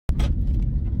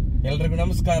ಎಲ್ರಿಗೂ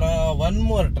ನಮಸ್ಕಾರ. One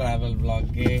more travel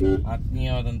ಬ್ಲಾಗ್ಗೆ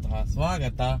ಆತ್ಮೀಯವಾದಂತಹ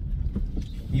ಸ್ವಾಗತ.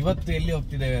 ಇವತ್ತು ಎಲ್ಲಿ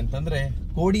ಹೋಗ್ತಿದ್ದೇವೆ ಅಂತಂದ್ರೆ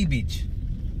ಕೋಡಿ ಬೀಚ್.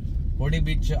 ಕೋಡಿ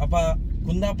ಬೀಚ್ ಅಪ್ಪ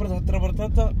ಕುಂದಾಪುರದ ಹತ್ರ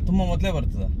ಬರ್ತದ, ತುಂಬಾ ಮೊದಲೇ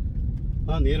ಬರ್ತದ?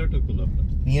 ನಿಯರ್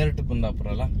ಟು ಕುಂದಾಪುರ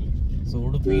ಅಲ್ಲ. ಸೊ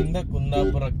ಉಡುಪಿಯಿಂದ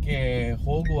ಕುಂದಾಪುರಕ್ಕೆ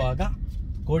ಹೋಗುವಾಗ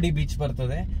ಕೋಡಿ ಬೀಚ್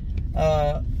ಬರ್ತದೆ.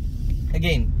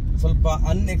 ಅಗೈನ್ ಸ್ವಲ್ಪ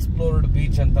ಅನ್ಎಕ್ಸ್ಪ್ಲೋರ್ಡ್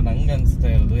ಬೀಚ್ ಅಂತ ನಂಗೆ ಅನ್ಸ್ತಾ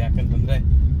ಇರೋದು. ಯಾಕಂತಂದ್ರೆ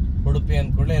ಉಡುಪಿ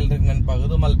ಅಂದ್ಕೊಳ್ಳೆ ಎಲ್ರಿಗೂ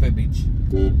ನೆನಪಾಗೋದು ಮಲ್ಪೆ ಬೀಚ್.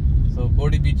 ಸೊ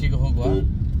ಕೋಡಿ ಬೀಚಿಗೆ ಹೋಗುವ,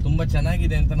 ತುಂಬಾ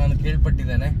ಚೆನ್ನಾಗಿದೆ ಅಂತ ನಾನು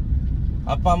ಕೇಳ್ಪಟ್ಟಿದ್ದೇನೆ.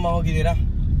 ಅಪ್ಪ ಅಮ್ಮ ಹೋಗಿದ್ದೀರಾ?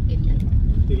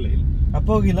 ಅಪ್ಪ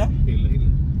ಹೋಗಿಲ್ಲ?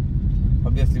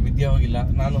 ಅಬ್ವಿಯಸ್ಲಿ ವಿದ್ಯಾ ಹೋಗಿಲ್ಲ,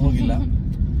 ನಾನು ಹೋಗಿಲ್ಲ.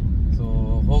 ಸೊ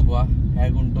ಹೋಗುವ,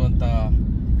 ಹೇಗುಂಟು ಅಂತ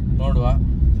ನೋಡುವ.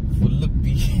 ಫುಲ್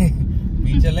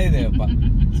ಬೀಚ್ ಎಲ್ಲ ಇದೆ ಅಪ್ಪ.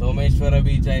 ಸೋಮೇಶ್ವರ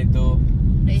ಬೀಚ್ ಆಯ್ತು,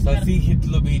 ಸಸಿ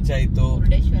ಹಿತ್ಲು ಬೀಚ್ ಆಯ್ತು,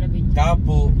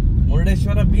 ಕಾಪು,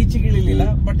 ಮುರುಡೇಶ್ವರ ಬೀಚ್ಗೆ ಇಳಿಲಿಲ್ಲ.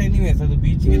 ಬಟ್ ಎನಿವೇಸ್ ಅದು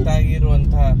ಬೀಚ್ಗೆ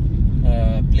ತಾಗಿರುವಂತಹ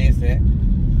ಪ್ಲೇಸೇ.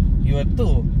 ಇವತ್ತು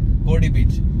ಕೋಡಿ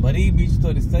ಬೀಚ್, ಬರೀ ಬೀಚ್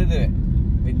ತೋರಿಸ್ತಾ ಇದ್ದೇವೆ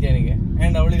ವಿದ್ಯಾನಿಗೆ.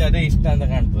 ಅಂಡ್ ಅವಳಿಗೆ ಅದೇ ಇಷ್ಟ ಅಂತ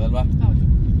ಕಾಣ್ತದಲ್ವಾ.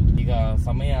 ಈಗ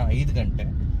ಸಮಯ 5 ಗಂಟೆ.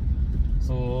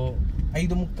 ಸೊ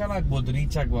 5:45 ಆಗ್ಬೋದು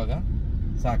ರೀಚ್ ಆಗುವಾಗ.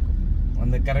 ಸಾಕು,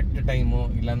 ಅಂದ್ರೆ ಕರೆಕ್ಟ್ ಟೈಮು.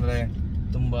 ಇಲ್ಲಾಂದ್ರೆ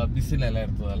ತುಂಬಾ ಬಿಸಿಲೆಲ್ಲ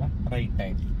ಇರ್ತದಲ್ಲ, ರೈಟ್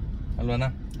ಟೈಮ್ ಅಲ್ವನಾ?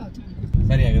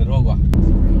 ಸರಿ, ಹಾಗಾದ್ರೆ ಹೋಗುವ.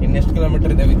 ಇನ್ನೆಷ್ಟು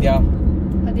ಕಿಲೋಮೀಟರ್ ಇದೆ ವಿದ್ಯಾ?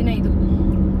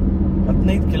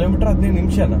 15 ಕಿಲೋಮೀಟರ್. 15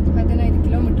 ನಿಮಿಷನಾ? 15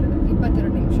 ಕಿಲೋಮೀಟರ್,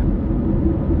 22 ನಿಮಿಷ.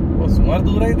 ಸುಮಾರು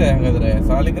ದೂರ ಇದೆ ಹಾಗಾದ್ರೆ.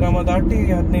 ಸಾಲಿಗ್ರಾಮ ದಾಟಿ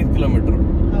 15 ಕಿಲೋಮೀಟರ್.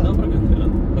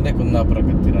 ಅದೇ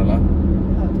ಕುಂದಾಪುರಕ್ಕೆ ಹತ್ತಿರಲ್ಲ.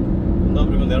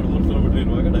 ಕುಂದಾಪುರಕ್ಕೆ 2-3 ಕಿಲೋಮೀಟರ್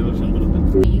ಇರುವಾಗ ಡೈವರ್ಷನ್ ಬರುತ್ತೆ.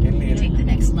 ಎಲ್ಲಿ ಎಲ್ಲಿ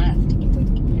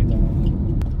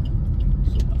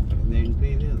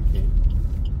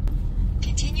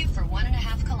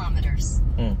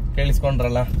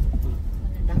ಕೇಳಿಸ್ಕೊಂಡ್ರಲ್ಲ,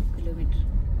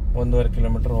 1.5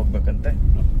 ಕಿಲೋಮೀಟರ್ ಹೋಗ್ಬೇಕಂತೆ.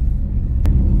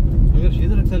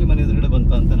 ಶ್ರೀಧರಕ್ಸಲ್ಲಿ ಮನೆ ಎದುರುಗಡೆ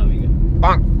ಬಂತ ಅಂತ ನಾವೀಗ.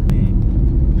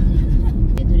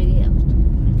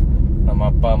 ನಮ್ಮ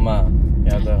ಅಪ್ಪ ಅಮ್ಮ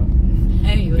ಯಾವ್ದೋ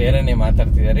ಬೇರೆನೆ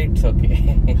ಮಾತಾಡ್ತಿದ್ದಾರೆ. It's okay.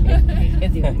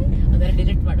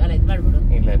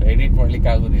 ಇಲ್ಲ, ಎಡಿಟ್ ಮಾಡ್ಲಿಕ್ಕೆ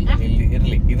ಆಗುದಿಲ್ಲ. ಇಲ್ಲಿ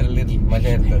ಇರ್ಲಿ, ಇದ್ರಲ್ಲಿ ಇರ್ಲಿ,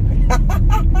 ಮಜಾ ಇರ್ತದೆ.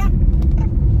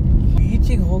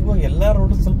 ಬೀಚಿಗೆ ಹೋಗುವ ಎಲ್ಲಾ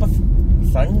ರೋಡ್ ಸ್ವಲ್ಪ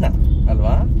ಸಣ್ಣ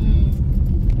ಅಲ್ವಾ?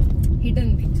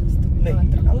 ಹಿಡನ್ ಬೀಚ್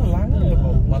ಅಲ್ಲ, ಲಾಂಗ್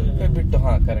ಮಲ್ಪೆ ಬಿಟ್ಟು.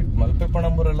 ಹಾ ಕರೆಕ್ಟ್, ಮಲ್ಪೆ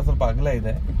ಪಣಂಬೂರೆಲ್ಲ ಸ್ವಲ್ಪ ಅಗಲ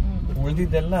ಇದೆ.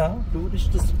 ಉಳಿದಿದ್ದೆಲ್ಲ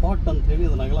ಟೂರಿಸ್ಟ್ ಸ್ಪಾಟ್ ಅಂತ ಹೇಳಿ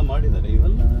ಅದನ್ನ ಅಗಲ ಮಾಡಿದ್ದಾರೆ.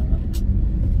 ಇವೆಲ್ಲ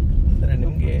ಅಂದ್ರೆ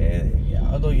ನಿಮ್ಗೆ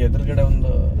ಯಾವ್ದೋ ಎದುರುಗಡೆ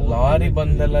ಒಂದು ಲಾರಿ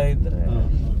ಬಂದೆಲ್ಲ ಇದ್ರೆ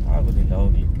ಆಗುದಿಲ್ಲ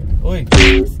ಹೋಗ್ಲಿಕ್ಕೆ. ಓಯ್,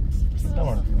 ಇಷ್ಟ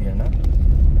ಮಾಡ್ತಿದ್ಯಣ್ಣ.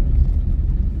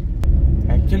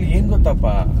 ಆಕ್ಚುಲಿ ಏನ್ ಗೊತ್ತಪ್ಪ,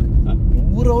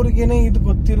 ಊರವ್ರಿಗೇನೆ ಇದು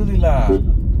ಗೊತ್ತಿರುದಿಲ್ಲ.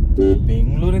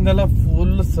 ಬೆಂಗಳೂರಿಂದೆಲ್ಲ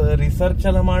ಫುಲ್ ರಿಸರ್ಚ್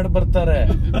ಎಲ್ಲ ಮಾಡಿ ಬರ್ತಾರೆ.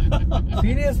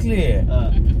 ಸೀರಿಯಸ್ಲಿ,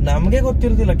 ನಮ್ಗೆ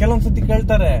ಗೊತ್ತಿರುದಿಲ್ಲ. ಕೆಲವೊಂದ್ಸತಿ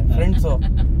ಕೇಳ್ತಾರೆ ಫ್ರೆಂಡ್ಸ್,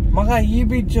 ಮಗ ಈ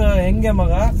ಬೀಚ್ ಹೆಂಗೆ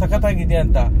ಮಗ, ಸಖತ್ತಾಗಿದ್ಯಾ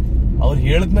ಅಂತ. ಅವ್ರು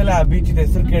ಹೇಳಿದ್ಮೇಲೆ ಆ ಬೀಚ್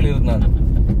ಹೆಸರು ಕೇಳಿರೋದು ನಾನು.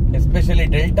 Especially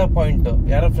delta point.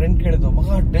 ಯಾರೋ ಫ್ರೆಂಡ್ ಕೇಳಿದ್ರು,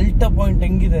 ಮಗ ಡೆಲ್ಟಾ ಪಾಯಿಂಟ್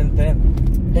ಹೆಂಗಿದೆ ಅಂತೆ.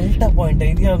 ಡೆಲ್ಟಾ ಪಾಯಿಂಟ್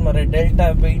ಇದೆಯಾ ಮರೆ, ಡೆಲ್ಟಾ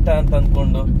ಬೀಟಾ ಅಂತ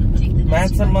ಅನ್ಕೊಂಡು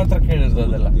ಮ್ಯಾಥ್ಸ್ ಅಲ್ಲಿ ಮಾತ್ರ ಕೇಳಿರೋದು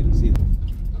ಅದೆಲ್ಲ.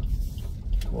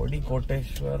 ಕೋಡಿ,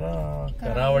 ಕೋಟೇಶ್ವರ,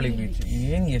 ಕರಾವಳಿ ಬೀಚ್.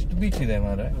 ಏನ್ ಎಷ್ಟು ಬೀಚ್ ಇದೆ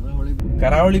ಮಾರೆ.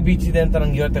 ಕರಾವಳಿ ಬೀಚ್ ಇದೆ ಅಂತ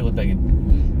ನಂಗೆ ಇವತ್ತೇ ಗೊತ್ತಾಗಿತ್ತು.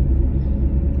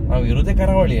 ನಾವು ಇರೋದೇ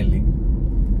ಕರಾವಳಿಯಲ್ಲಿ.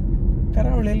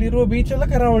 ಕರಾವಳಿಯಲ್ಲಿ ಇರುವ ಬೀಚ್ ಎಲ್ಲ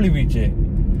ಕರಾವಳಿ ಬೀಚೇ.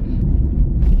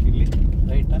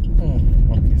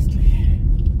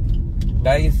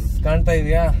 ಗೈಸ್ ಕಾಣ್ತಾ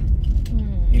ಇದೆಯಾ?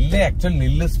 ಇಲ್ಲೇ ಆಕ್ಚುಲಿ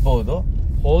ನಿಲ್ಲಿಸಬಹುದು.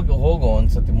 ಹೋಗುವ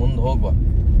ಒಂದ್ಸತಿ ಮುಂದೆ ಹೋಗುವ.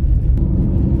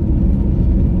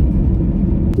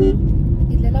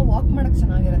 ಇಲ್ಲೆಲ್ಲ ವಾಕ್ ಮಾಡಕ್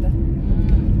ಚೆನ್ನಾಗಿರುತ್ತೆ.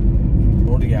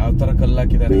 ನೋಡಿ ಯಾವ ತರ ಕಲ್ಲು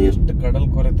ಹಾಕಿದ್ದಾರೆ. ಎಷ್ಟು ಕಡಲ್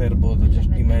ಕೊರೆತ ಇರ್ಬೋದು.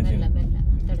 Just imagine.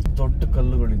 ದೊಡ್ಡ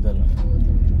ಕಲ್ಲುಗಳಿದಲ್ಲ,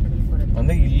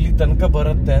 ಅಂದ್ರೆ ಇಲ್ಲಿ ತನಕ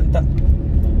ಬರುತ್ತೆ ಅಂತ.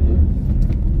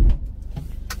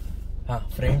 ಹಾ,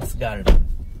 ಫ್ರೆಂಡ್ಸ್ ಗಾರ್ಡನ್.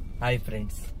 ಹಾಯ್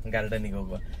ಫ್ರೆಂಡ್ಸ್, ಗಾರ್ಡನಿಗೆ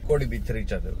ಹೋಗುವ. ಕೋಡಿ ಬೀಚ್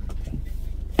ರೀಚ್ ಆದವು.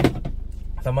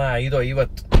 ಸಮಯ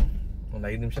 5:50. ಒಂದು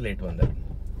 5 ನಿಮಿಷ ಲೇಟ್ ಬಂದೆ.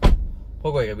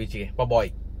 ಹೋಗುವ ಈಗ ಬೀಚಿಗೆ. ಬಾಯ್.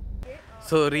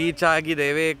 ಸೊ ರೀಚ್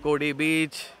ಆಗಿದ್ದೇವೆ ಕೋಡಿ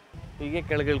ಬೀಚ್. ಹೀಗೆ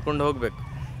ಕೆಳಗೆ ಇಳ್ಕೊಂಡು ಹೋಗ್ಬೇಕು.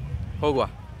 ಹೋಗುವ.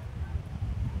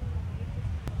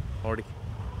 ನೋಡಿ,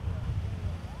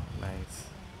 ನೈಸ್.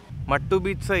 ಮಟ್ಟು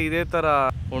ಬೀಚ್ ಸಹ ಇದೇ ಥರ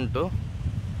ಉಂಟು.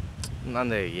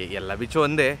 ಅಂದರೆ ಎಲ್ಲ ಬೀಚು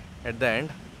ಒಂದೇ ಎಟ್ ದ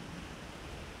ಎಂಡ್.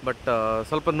 ಬಟ್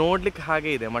ಸ್ವಲ್ಪ ನೋಡ್ಲಿಕ್ಕೆ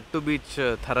ಹಾಗೆ ಇದೆ. ಮಟ್ಟು ಬೀಚ್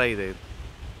ಥರ ಇದೆ ಇದು.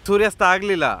 ಸೂರ್ಯಾಸ್ತ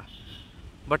ಆಗಲಿಲ್ಲ,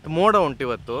 ಬಟ್ ಮೋಡ ಉಂಟು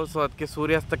ಇವತ್ತು. ಸೊ ಅದಕ್ಕೆ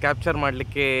ಸೂರ್ಯಾಸ್ತ ಕ್ಯಾಪ್ಚರ್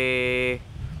ಮಾಡಲಿಕ್ಕೆ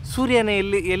ಸೂರ್ಯನೇ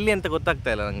ಎಲ್ಲಿ ಅಂತ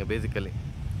ಗೊತ್ತಾಗ್ತಾ ಇಲ್ಲ ನನಗೆ ಬೇಸಿಕಲಿ.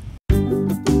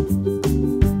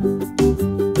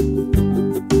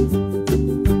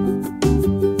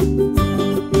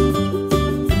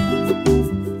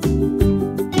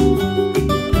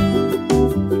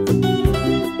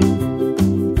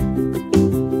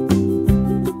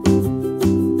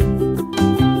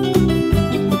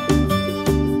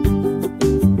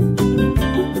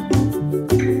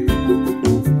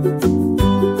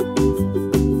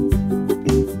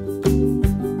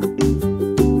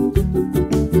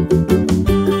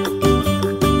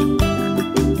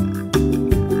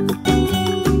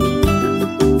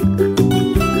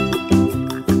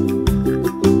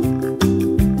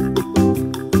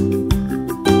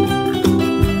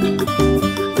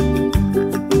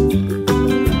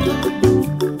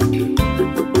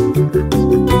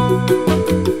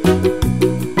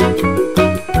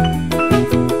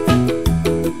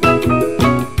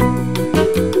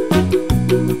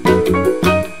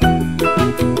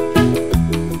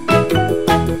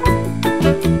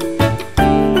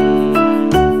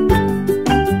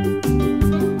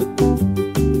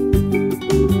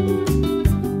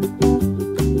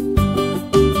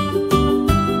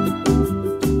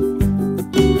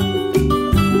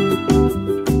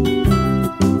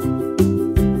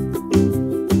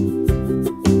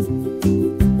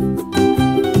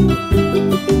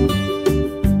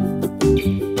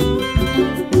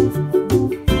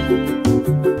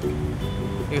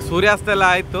 ಸೂರ್ಯಾಸ್ತ ಎಲ್ಲ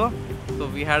ಆಯಿತು. So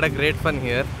we had a great fun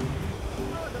here.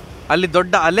 ಅಲ್ಲಿ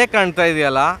ದೊಡ್ಡ ಅಲೆ ಕಾಣ್ತಾ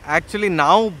ಇದೆಯಲ್ಲ, ಆ್ಯಕ್ಚುಲಿ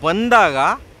ನಾವು ಬಂದಾಗ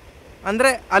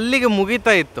ಅಂದರೆ ಅಲ್ಲಿಗೆ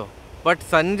ಮುಗಿತಾ ಇತ್ತು. ಬಟ್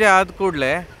ಸಂಜೆ ಆದ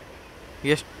ಕೂಡಲೇ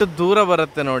ಎಷ್ಟು ದೂರ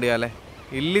ಬರುತ್ತೆ ನೋಡಿ ಅಲೆ.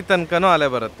 ಇಲ್ಲಿ ತನಕನೂ ಅಲೆ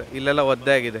ಬರುತ್ತೆ. ಇಲ್ಲೆಲ್ಲ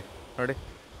ಒದ್ದೆ ಆಗಿದೆ ನೋಡಿ,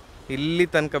 ಇಲ್ಲಿ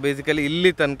ತನಕ ಬೇಸಿಕಲಿ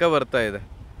ಇಲ್ಲಿ ತನಕ ಬರ್ತಾ ಇದೆ.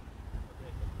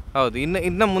 ಹೌದು,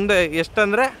 ಇನ್ನು ಮುಂದೆ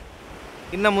ಎಷ್ಟಂದರೆ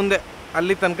ಇನ್ನು ಮುಂದೆ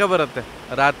ಅಲ್ಲಿ ತನಕ ಬರುತ್ತೆ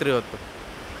ರಾತ್ರಿ ಹೊತ್ತು.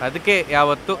 ಅದಕ್ಕೆ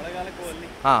ಯಾವತ್ತು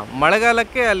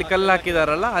ಮಳೆಗಾಲಕ್ಕೆ ಅಲ್ಲಿ ಕಲ್ಲು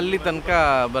ಹಾಕಿದಾರಲ್ಲ ಅಲ್ಲಿ ತನಕ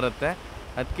ಬರುತ್ತೆ.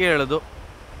 ಅದಕ್ಕೆ ಹೇಳೋದು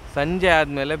ಸಂಜೆ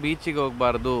ಆದಮೇಲೆ ಬೀಚಿಗೆ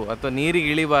ಹೋಗಬಾರ್ದು ಅಥವಾ ನೀರಿಗೆ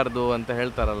ಇಳಿಬಾರ್ದು ಅಂತ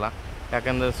ಹೇಳ್ತಾರಲ್ಲ.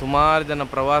 ಯಾಕಂದರೆ ಸುಮಾರು ಜನ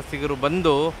ಪ್ರವಾಸಿಗರು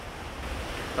ಬಂದು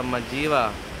ತಮ್ಮ ಜೀವ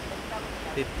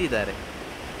ತೆತ್ತಿದ್ದಾರೆ,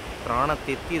 ಪ್ರಾಣ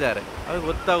ತೆತ್ತಿದ್ದಾರೆ. ಅವ್ರಿಗೆ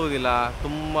ಗೊತ್ತಾಗೋದಿಲ್ಲ,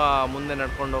 ತುಂಬ ಮುಂದೆ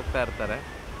ನಡ್ಕೊಂಡು ಹೋಗ್ತಾ ಇರ್ತಾರೆ.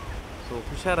 ಸೊ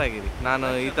ಹುಷಾರಾಗಿರಿ. ನಾನು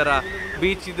ಈ ಥರ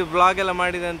ಬೀಚ್ ಇದು ಬ್ಲಾಗ್ ಎಲ್ಲ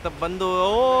ಮಾಡಿದೆ ಅಂತ ಬಂದು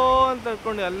ಅಂತ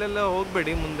ಹೇಳ್ಕೊಂಡು ಅಲ್ಲೆಲ್ಲ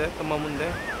ಹೋಗಬೇಡಿ. ಮುಂದೆ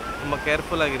ತುಂಬ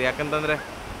ಕೇರ್ಫುಲ್ ಆಗಿರಿ. ಯಾಕಂತಂದರೆ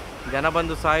ಜನ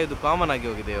ಬಂದು ಸಾಯೋದು ಕಾಮನ್ ಆಗಿ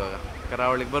ಹೋಗಿದೆ ಇವಾಗ.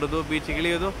 ಕರಾವಳಿಗೆ ಬರೋದು, ಬೀಚಿಗೆ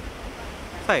ಇಳಿಯೋದು,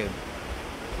 ಸಾಯೋದು.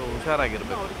 ಸೊ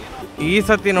ಹುಷಾರಾಗಿರ್ಬೇಕು. ಈ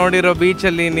ಸತಿ ನೋಡಿರೋ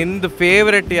ಬೀಚಲ್ಲಿ ನಿಂದು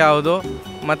ಫೇವ್ರೆಟ್ ಯಾವುದು?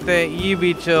 ಮತ್ತು ಈ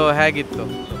ಬೀಚ್ ಹೇಗಿತ್ತು?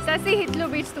 ಸಸಿ ಹಿತ್ಲು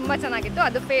ಬೀಚ್ ತುಂಬ ಚೆನ್ನಾಗಿತ್ತು.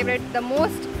 ಅದು ದ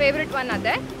ಮೋಸ್ಟ್ ಫೇವ್ರೆಟ್ ಒನ್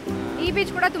ಅದೇ. ಈ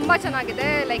ಬೀಚ್ ಕೂಡ ತುಂಬ ಚೆನ್ನಾಗಿದೆ.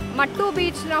 ಲೈಕ್ ಮಟ್ಟು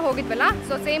ಬೀಚ್ನ ಹೋಗಿದ್ವಲ್ಲ,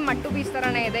 ಸೊ ಸೇಮ್ ಮಟ್ಟು ಬೀಚ್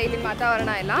ಥರನೇ ಇದೆ. ಇಲ್ಲಿ ವಾತಾವರಣ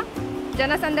ಎಲ್ಲ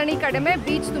ಜನಸಂದಣಿ ಕಡಿಮೆ,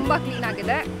 ಬೀಚ್ ತುಂಬ ಕ್ಲೀನ್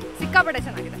ಆಗಿದೆ, ಸಿಕ್ಕಾಪಟ್ಟೆ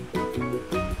ಚೆನ್ನಾಗಿದೆ.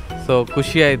 ಸೊ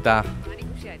ಖುಷಿ ಆಯ್ತಾ?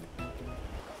 ಖುಷಿ ಆಯ್ತು.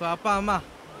 ಸೊ ಅಪ್ಪ ಅಮ್ಮ,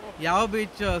 ಯಾವ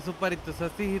ಬೀಚ್ ಸೂಪರ್ ಇತ್ತು?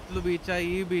 ಸಸಿ ಹಿತ್ಲು ಬೀಚಾ,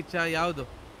 ಈ ಬೀಚಾ, ಯಾವುದು?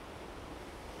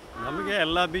 ನಮಗೆ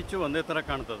ಎಲ್ಲ ಬೀಚು ಒಂದೇ ತರ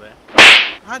ಕಾಣ್ತದೆ.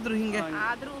 ಆದ್ರೂ ಹಿಂಗೆ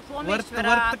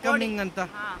ವರ್ತ್ ಕಮಿಂಗ್ ಅಂತ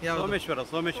ಯಾವುದು?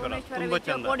 ಸೋಮೇಶ್ವರ ತುಂಬಾ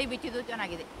ಚಂದ. ಕೋಡಿ ಬೀಚ್ ಇದು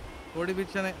ಚೆನ್ನಾಗಿದೆ. ಕೋಡಿ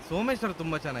ಬೀಚ್ ಸೋಮೇಶ್ವರ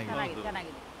ತುಂಬಾ ಚೆನ್ನಾಗಿದೆ.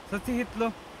 ಸಸಿ ಹಿತ್ಲು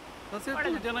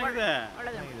ಚೆನ್ನಾಗಿದೆ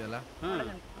ಇದೆಲ್ಲ.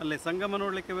 ಅಲ್ಲಿ ಸಂಗಮ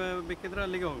ನೋಡ್ಲಿಕ್ಕೆ ಬೇಕಿದ್ರೆ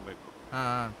ಅಲ್ಲಿಗೆ ಹೋಗ್ಬೇಕು.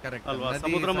 ಕರೆಕ್ಟ್ ಅಲ್ವಾ?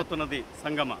 ಸಮುದ್ರ ಮತ್ತು ನದಿ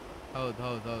ಸಂಗಮ. ಹೌದು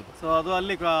ಹೌದು ಹೌದು. ಸೊ ಅದು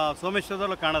ಅಲ್ಲಿ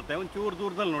ಸೋಮೇಶ್ವರದಲ್ಲೂ ಕಾಣುತ್ತೆ. ಒಂಚೂರು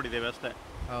ದೂರದಲ್ಲಿ ನೋಡಿದ್ದೇವೆ ಅಷ್ಟೇ.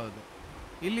 ಹೌದು.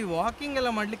 ಇಲ್ಲಿ ವಾಕಿಂಗ್ ಎಲ್ಲ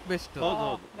ಮಾಡ್ಲಿಕ್ಕೆ ಬೆಸ್ಟ್. ಹೌದು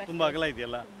ಹೌದು, ತುಂಬಾ ಅಗಲ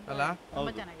ಇದೆಯಲ್ಲ ಅಲ್ಲ?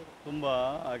 ಹೌದು, ತುಂಬಾ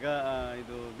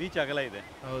ಇದು ಬೀಚ್ ಅಗಲ ಇದೆ.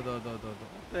 ಹೌದು ಹೌದು ಹೌದು ಹೌದು.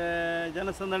 ಮತ್ತೆ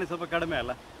ಜನಸಂದಣಿ ಸ್ವಲ್ಪ ಕಡಿಮೆ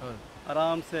ಅಲ್ಲ,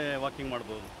 ಆರಾಮ್ಸೆ ವಾಕಿಂಗ್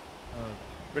ಮಾಡ್ಬೋದು. ಹೌದು,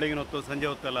 ಬೆಳಗಿನ ಹೊತ್ತು ಸಂಜೆ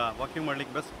ಹೊತ್ತೆಲ್ಲ ವಾಕಿಂಗ್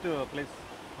ಮಾಡ್ಲಿಕ್ಕೆ ಬೆಸ್ಟ್ ಪ್ಲೇಸ್.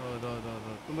 ಹೌದು ಹೌದು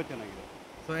ಹೌದು, ತುಂಬಾ ಚೆನ್ನಾಗಿದೆ.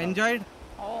 So enjoyed?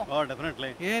 ಡೆಫಿನೆಟ್ಲಿ.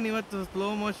 ಏನ್ ಇವತ್ತು ಸ್ಲೋ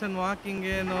ಮೋಷನ್ ವಾಕಿಂಗ್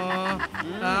ಏನು,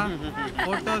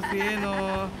 ಫೋಟೋಸ್ ಏನು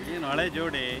ಹಳೆ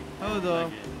ಜೋಡಿ. ಹೌದು,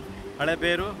 ಹಳೆ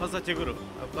ಬೇರು ಹೊಸ ಚಿಗುರು.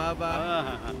 ಬಾಬಾ.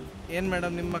 ಏನ್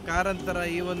ಮೇಡಮ್ ನಿಮ್ಮ ಕಾರಂತರ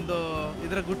ಈ ಒಂದು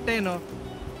ಇದರ ಗುಟ್ಟೇನು?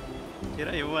 ಚಿರ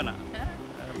ಯೌವನ.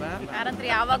 ಕಾರಂತ್ರಿ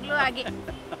ಯಾವಾಗ್ಲೂ ಹಾಗೆ.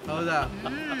 ಹೌದಾ?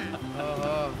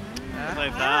 ಓಹೋ.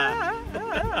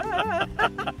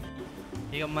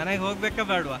 ಈಗ ಮನೆಗೆ ಹೋಗ್ಬೇಕಾ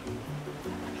ಬೇಡವಾ?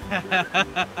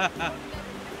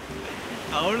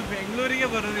 ಅವಳು ಬೆಂಗಳೂರಿಗೆ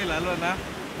ಬರೋದಿಲ್ಲ ಅಲ್ವನಾ?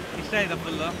 ಇಷ್ಟ ಆಯ್ತಾ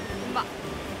ಫುಲ್ಲು?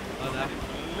 ಹೌದಾ?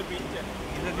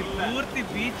 ಇದು ಪೂರ್ತಿ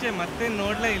ಬೀಚೆ, ಮತ್ತೆ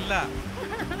ನೋಡ್ಲೇ ಇಲ್ಲ.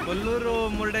 ಕೊಲ್ಲೂರು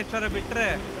ಮುರುಡೇಶ್ವರ ಬಿಟ್ರೆ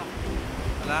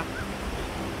ಅಲ್ಲ.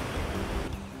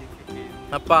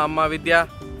 ಅಪ್ಪ ಅಮ್ಮ ವಿದ್ಯಾ,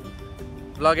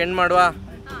 ಬ್ಲಾಗ್ ಎಂಡ್ ಮಾಡುವ?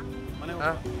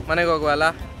 ಮನೆಗೆ ಹೋಗುವ ಅಲ್ಲ?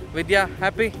 ವಿದ್ಯಾ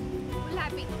ಹ್ಯಾಪಿ,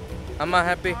 ಅಮ್ಮ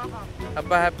ಹ್ಯಾಪಿ,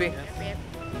 ಅಪ್ಪ ಹ್ಯಾಪಿ.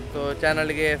 ಸೊ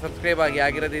ಚಾನಲ್ಗೆ ಸಬ್ಸ್ಕ್ರೈಬ್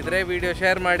ಆಗಿರೋದಿದ್ರೆ ವಿಡಿಯೋ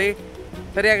ಶೇರ್ ಮಾಡಿ.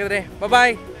 ಸರಿ ಹಾಗಾದ್ರೆ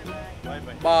ಬಾಯ್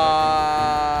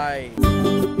ಬಾಯ್.